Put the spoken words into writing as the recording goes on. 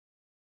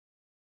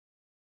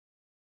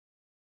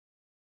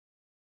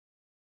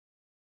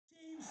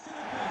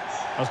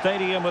A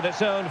stadium with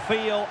its own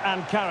feel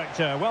and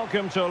character.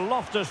 Welcome to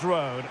Loftus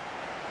Road.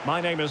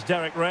 My name is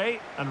Derek Ray,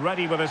 and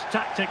ready with his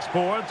tactics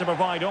board to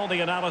provide all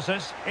the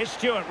analysis is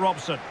Stuart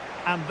Robson.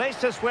 And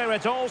this is where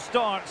it all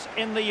starts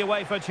in the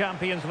UEFA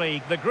Champions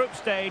League, the group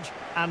stage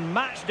and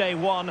match day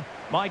one.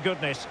 My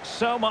goodness,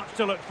 so much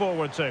to look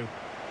forward to.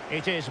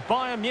 It is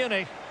Bayern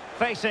Munich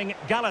facing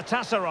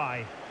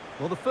Galatasaray.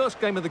 Well, the first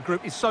game of the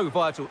group is so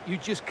vital. You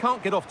just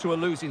can't get off to a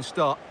losing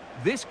start.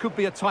 This could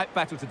be a tight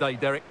battle today,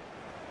 Derek.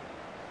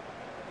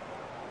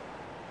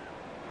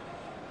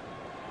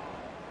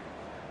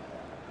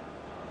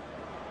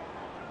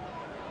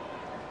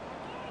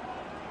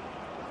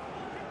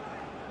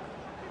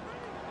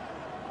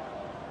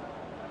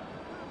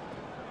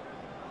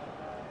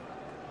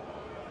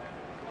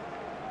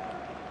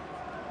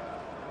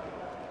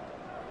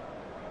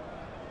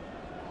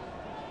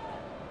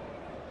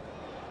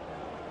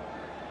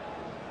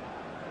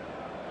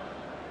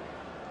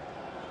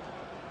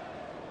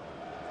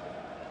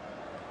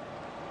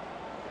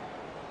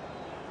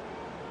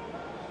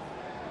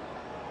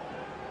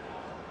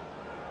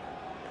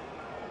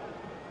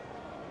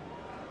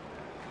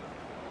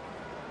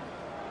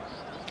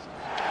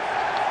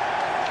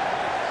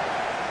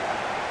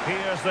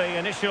 Here's the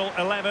initial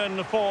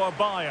 11 for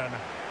Bayern.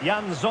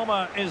 Jan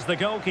Sommer is the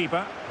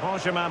goalkeeper.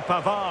 Benjamin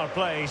Pavard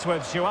plays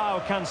with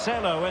Joao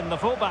Cancelo in the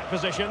fullback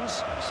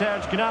positions.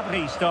 Serge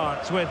Gnabry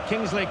starts with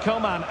Kingsley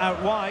Coman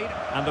out wide.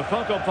 And the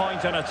focal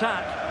point in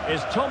attack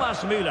is Thomas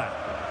Müller.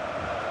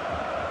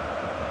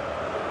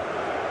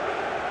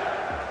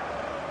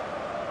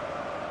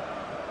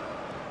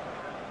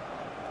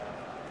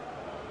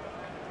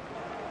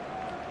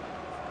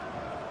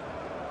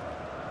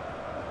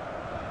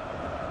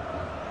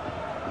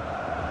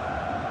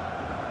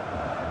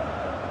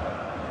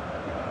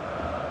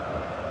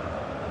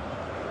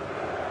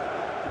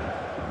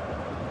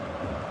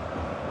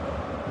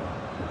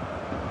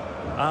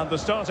 And the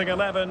starting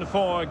 11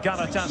 for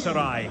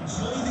Galatasaray.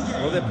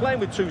 Well, they're playing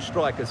with two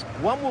strikers.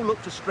 One will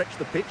look to stretch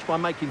the pitch by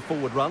making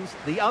forward runs.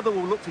 The other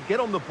will look to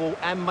get on the ball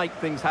and make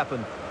things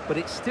happen. But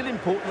it's still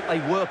important that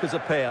they work as a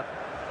pair.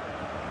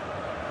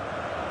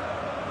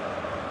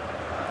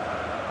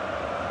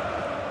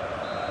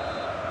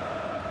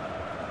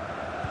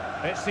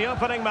 It's the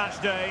opening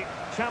match day.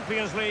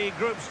 Champions League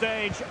group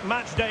stage,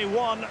 match day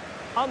one,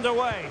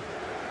 underway.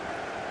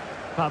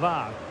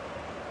 Pavard.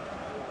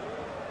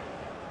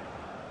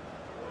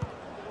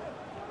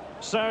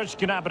 Serge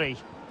Gnabry.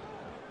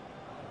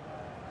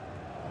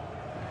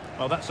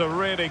 Oh, that's a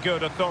really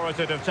good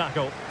authoritative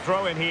tackle.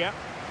 Throw in here.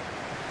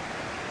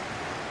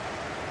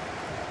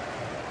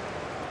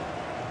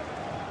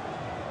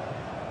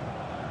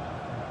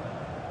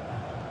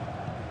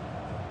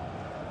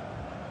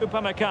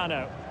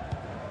 Upamecano.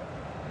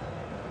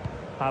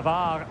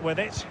 Pavard with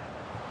it.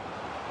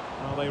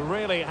 Well, they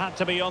really had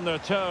to be on their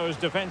toes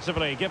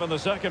defensively, given the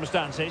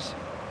circumstances.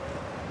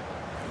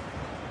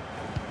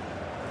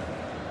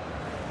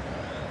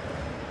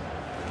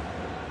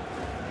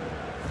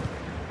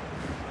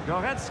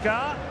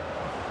 Goretzka.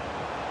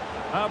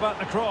 How about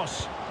the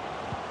cross?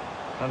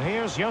 And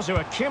here's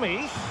Joshua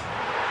Kimmich.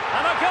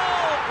 And a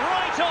goal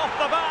right off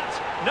the bat.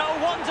 No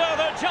wonder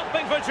they're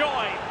jumping for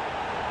joy.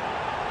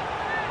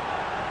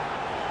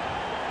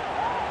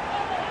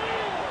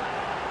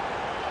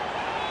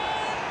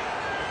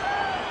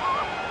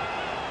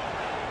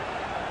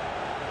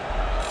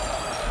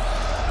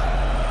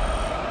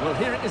 Well,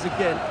 here it is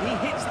again.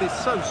 He hits this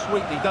so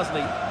sweetly, doesn't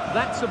he?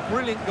 That's a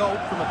brilliant goal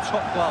from a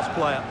top-class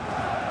player.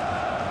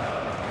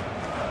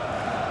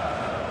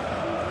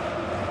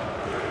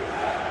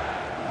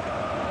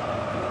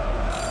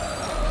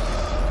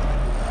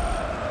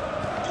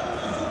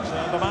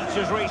 The match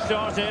has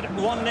restarted,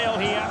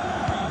 1-0 here.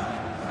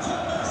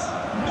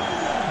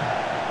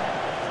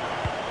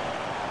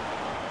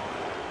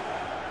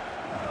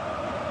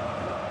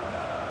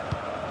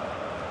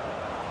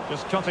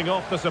 Just cutting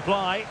off the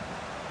supply.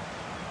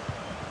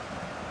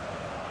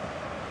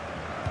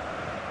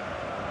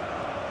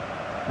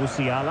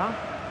 Musiala.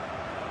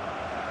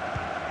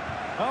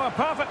 Oh, a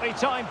perfectly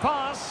timed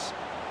pass.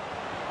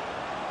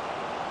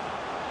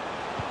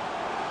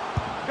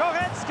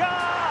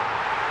 Goretzka!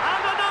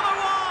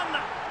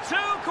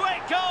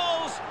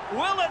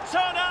 Will it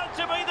turn out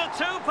to be the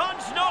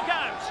two-punch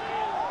knockout?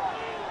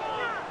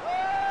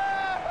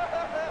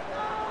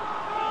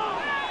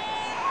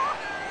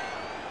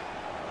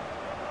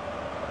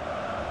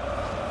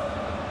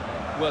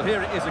 Well,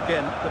 here it is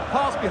again. The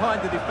pass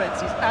behind the defence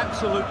is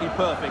absolutely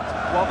perfect,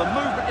 while the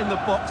movement in the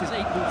box is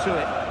equal to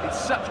it. It's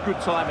such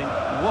good timing.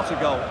 What a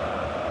goal.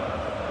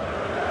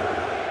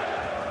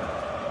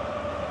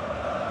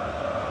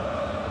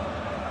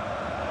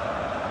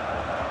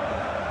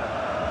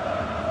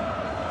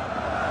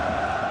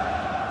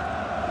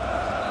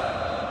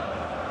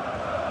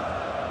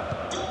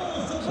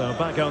 So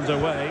back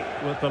underway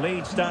with the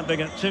lead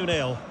standing at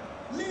 2-0.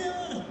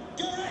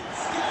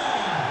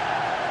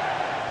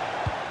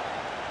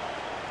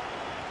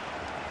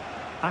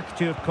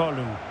 Aktür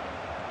Kolu.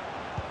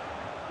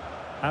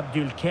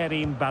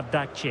 Abdülkerim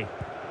Bardakçı.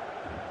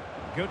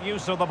 Good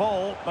use of the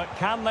ball, but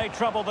can they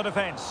trouble the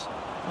defence?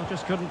 Well,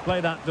 just couldn't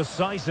play that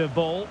decisive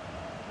ball.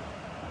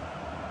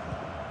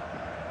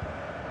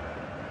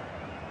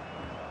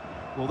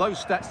 Well,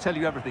 those stats tell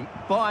you everything.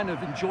 Bayern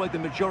have enjoyed the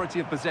majority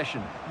of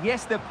possession.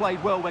 Yes, they've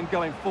played well when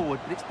going forward,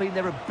 but it's been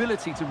their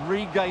ability to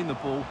regain the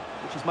ball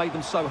which has made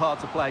them so hard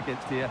to play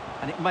against here,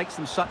 and it makes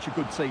them such a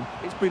good team.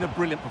 It's been a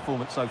brilliant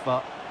performance so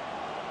far.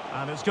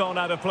 And it's gone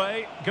out of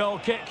play. Goal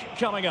kick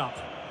coming up.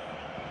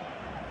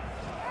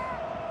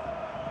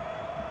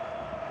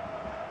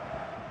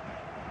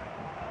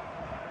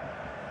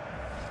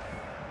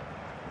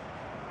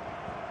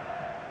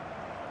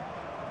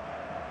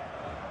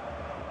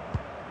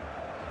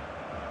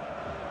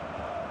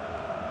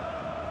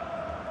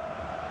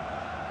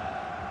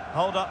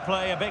 Hold-up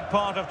play, a big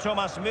part of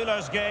Thomas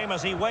Müller's game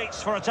as he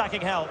waits for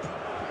attacking help.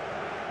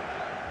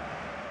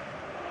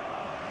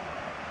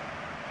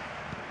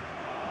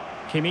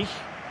 Kimmich.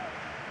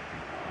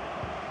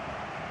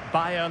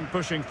 Bayern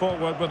pushing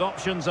forward with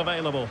options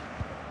available.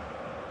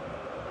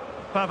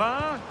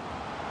 Pavard.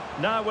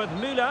 Now with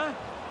Müller.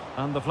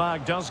 And the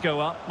flag does go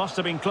up. Must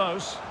have been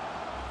close.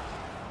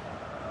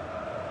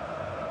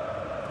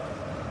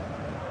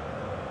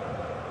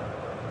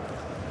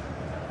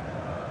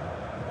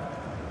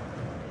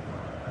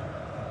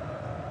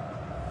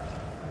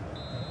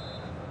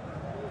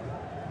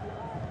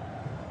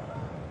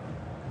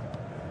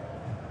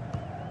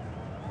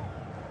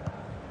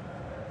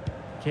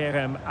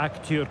 Kerem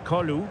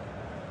Aktürkoğlu.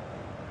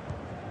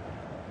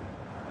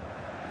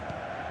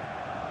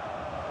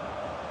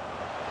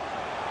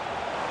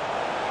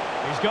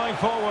 He's going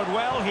forward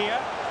well here.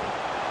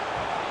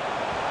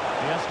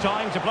 He has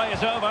time to play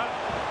it over.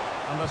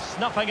 And the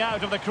snuffing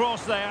out of the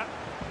cross there.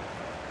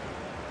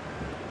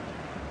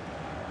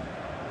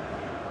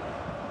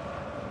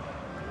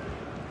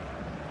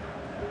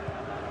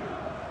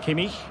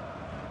 Kimmich.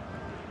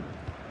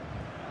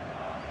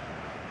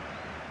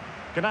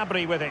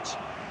 Gnabry with it.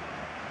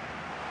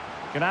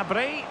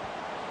 Gnabry.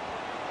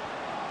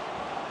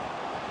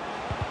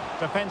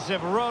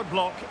 Defensive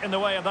roadblock in the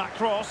way of that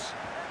cross.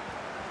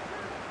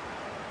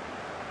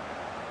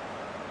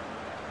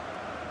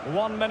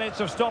 1 minute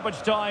of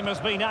stoppage time has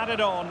been added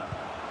on.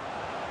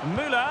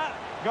 Müller,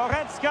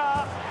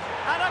 Goretzka,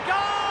 and a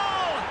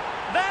goal!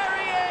 There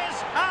he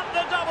is at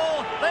the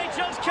double. They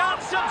just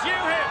can't subdue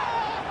him.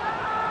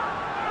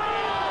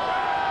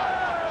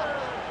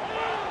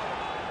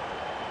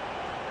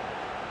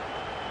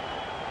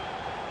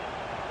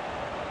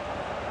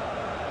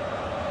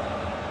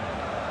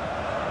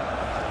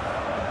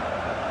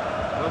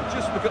 Well,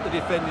 just look at the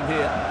defending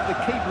here. The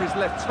keeper is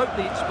left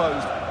totally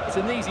exposed. It's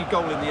an easy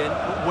goal in the end,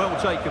 but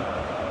well taken.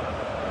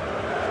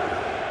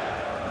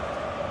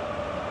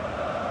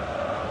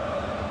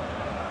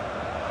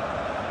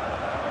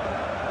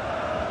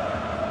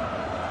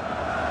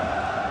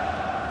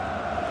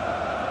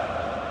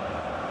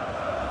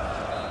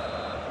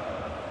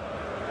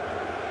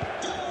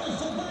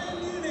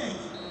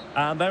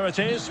 And there it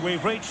is.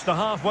 We've reached the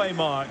halfway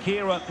mark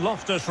here at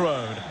Loftus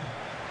Road.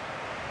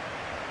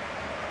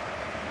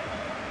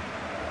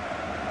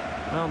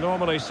 Well,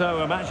 normally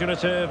so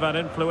imaginative and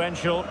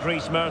influential,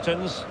 Dries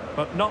Mertens,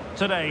 but not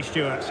today,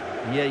 Stuart.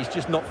 Yeah, he's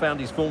just not found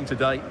his form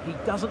today. He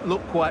doesn't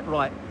look quite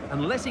right.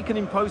 Unless he can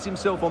impose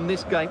himself on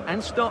this game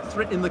and start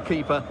threatening the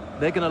keeper,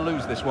 they're going to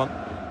lose this one.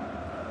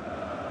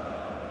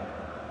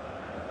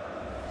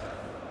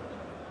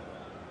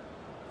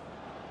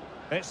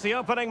 It's the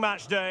opening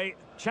match day,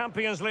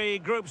 Champions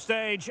League group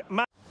stage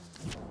match.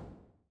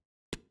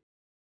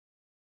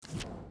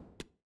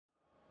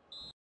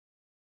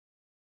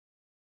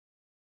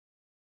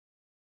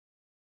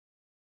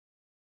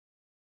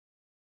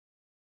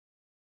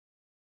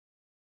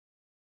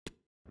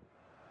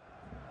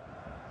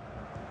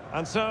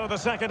 And so the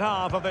second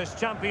half of this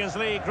Champions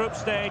League group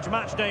stage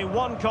matchday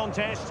 1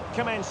 contest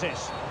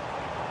commences.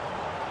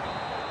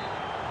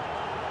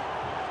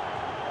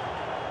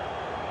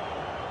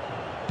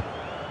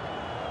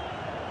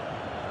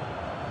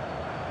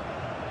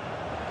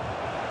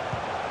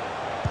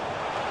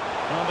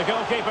 And the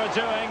goalkeeper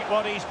doing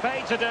what he's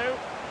paid to do.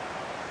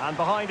 And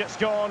behind it's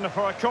gone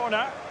for a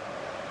corner.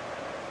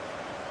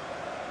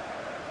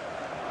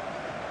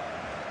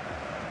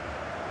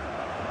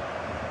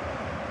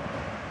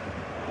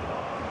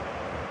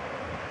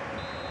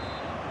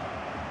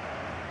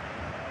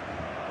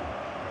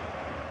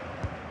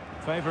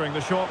 Favouring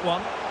the short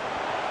one.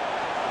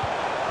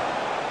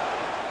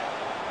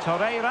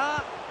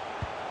 Torreira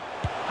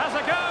has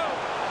a go,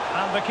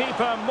 and the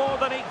keeper more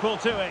than equal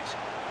to it.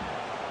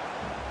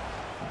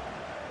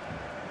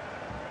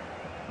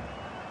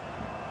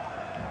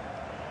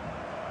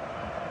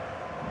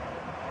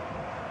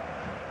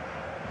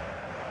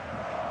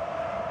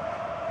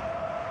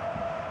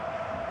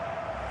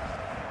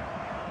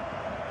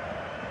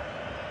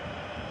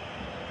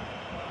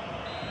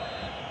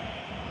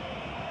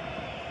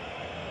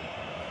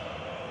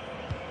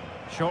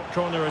 Short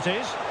corner it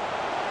is.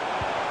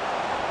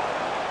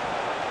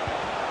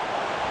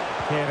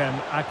 Kerem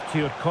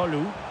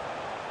Aktürkoğlu.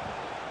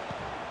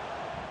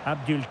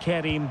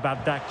 Abdülkerim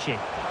Bardakçı.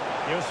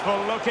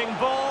 Useful looking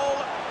ball.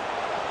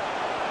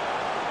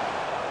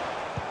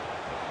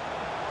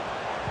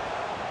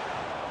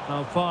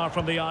 Well, far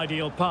from the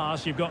ideal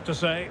pass, you've got to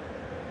say.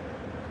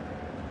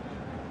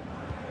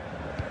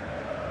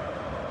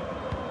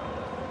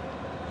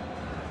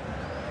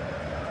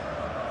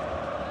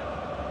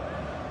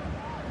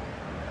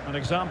 An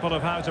example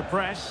of how to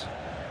press.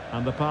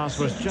 And the pass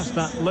was just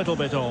that little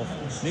bit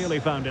off. Nearly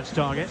found its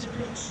target.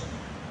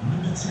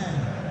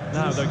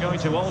 Now they're going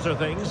to alter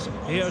things.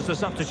 Here's the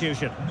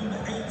substitution.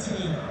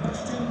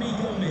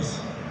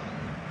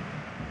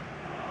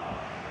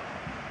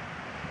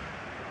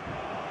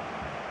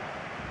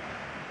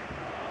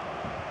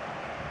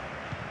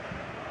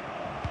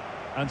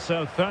 And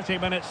so 30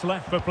 minutes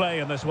left for play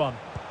in this one.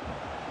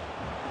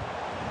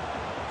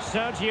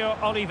 Sergio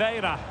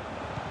Oliveira.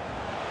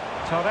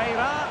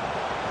 Torreira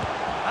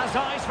has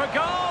eyes for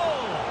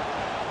goal.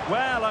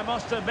 Well, I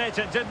must admit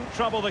it didn't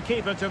trouble the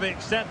keeper to the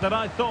extent that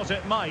I thought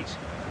it might.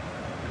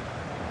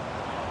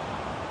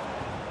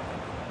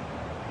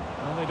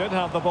 Well, they did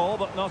have the ball,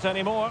 but not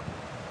anymore.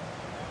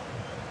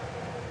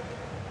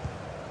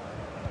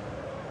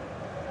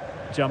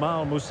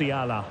 Jamal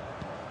Musiala.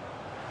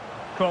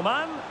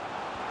 Coman.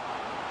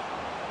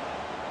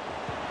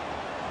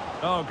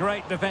 Oh,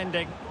 great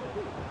defending.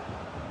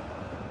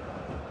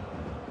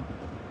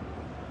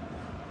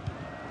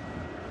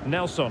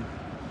 Nelson.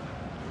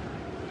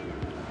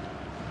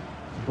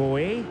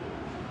 Bowie.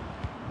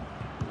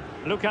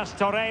 Lucas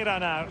Torreira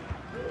now.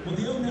 Well,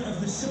 the owner of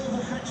the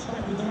silver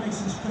hatchback with the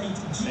license plate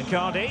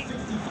Icardi.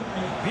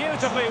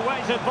 Beautifully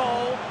weighted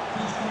ball.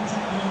 Please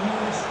contact your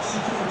nearest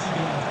security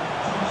guard.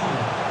 Thank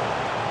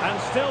you.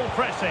 And still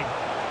pressing.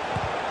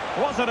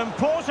 What an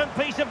important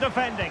piece of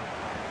defending.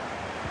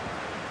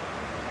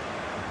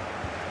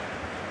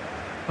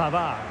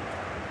 Pavard.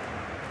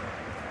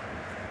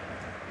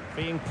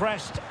 Being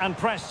pressed and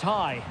pressed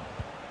high.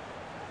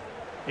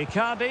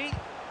 Icardi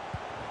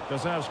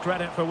deserves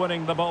credit for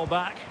winning the ball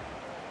back.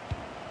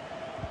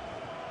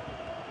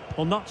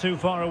 Well, not too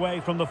far away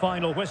from the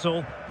final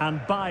whistle, and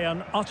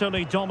Bayern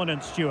utterly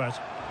dominant, Stuart.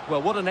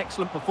 Well, what an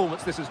excellent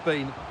performance this has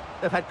been.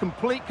 They've had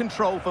complete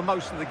control for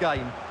most of the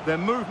game. Their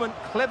movement,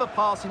 clever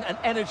passing and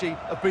energy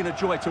have been a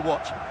joy to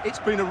watch. It's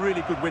been a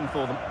really good win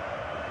for them.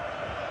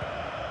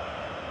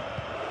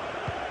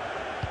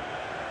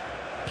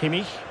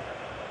 Kimmich.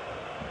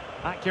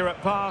 Accurate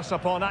pass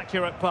upon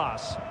accurate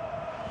pass.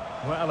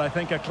 Well, I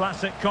think a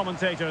classic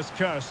commentator's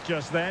curse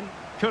just then.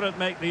 Couldn't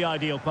make the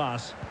ideal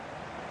pass.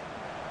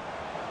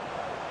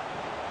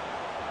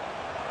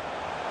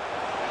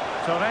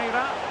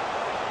 Torreira.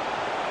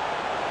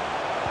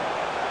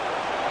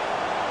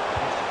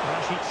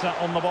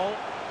 Rashica on the ball.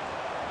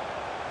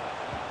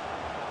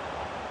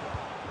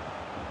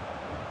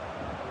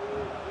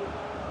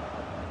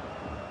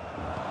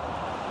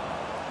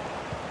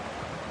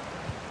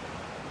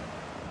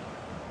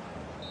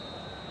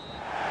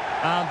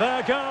 And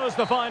there goes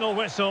the final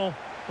whistle.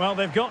 Well,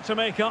 they've got to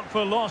make up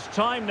for lost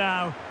time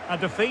now. A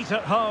defeat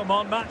at home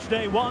on match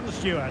day 1,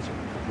 Stuart.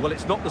 Well,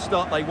 it's not the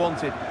start they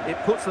wanted. It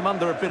puts them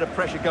under a bit of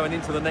pressure going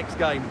into the next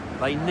game.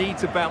 They need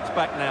to bounce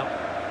back now.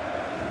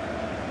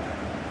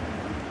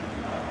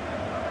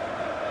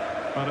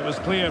 Well, it was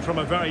clear from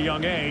a very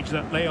young age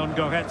that Leon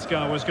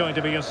Goretzka was going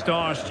to be a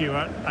star,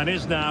 Stuart, and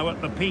is now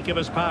at the peak of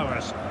his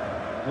powers.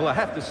 Well, I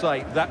have to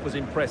say, that was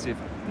impressive.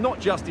 Not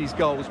just his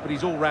goals, but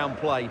his all-round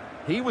play.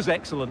 He was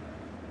excellent.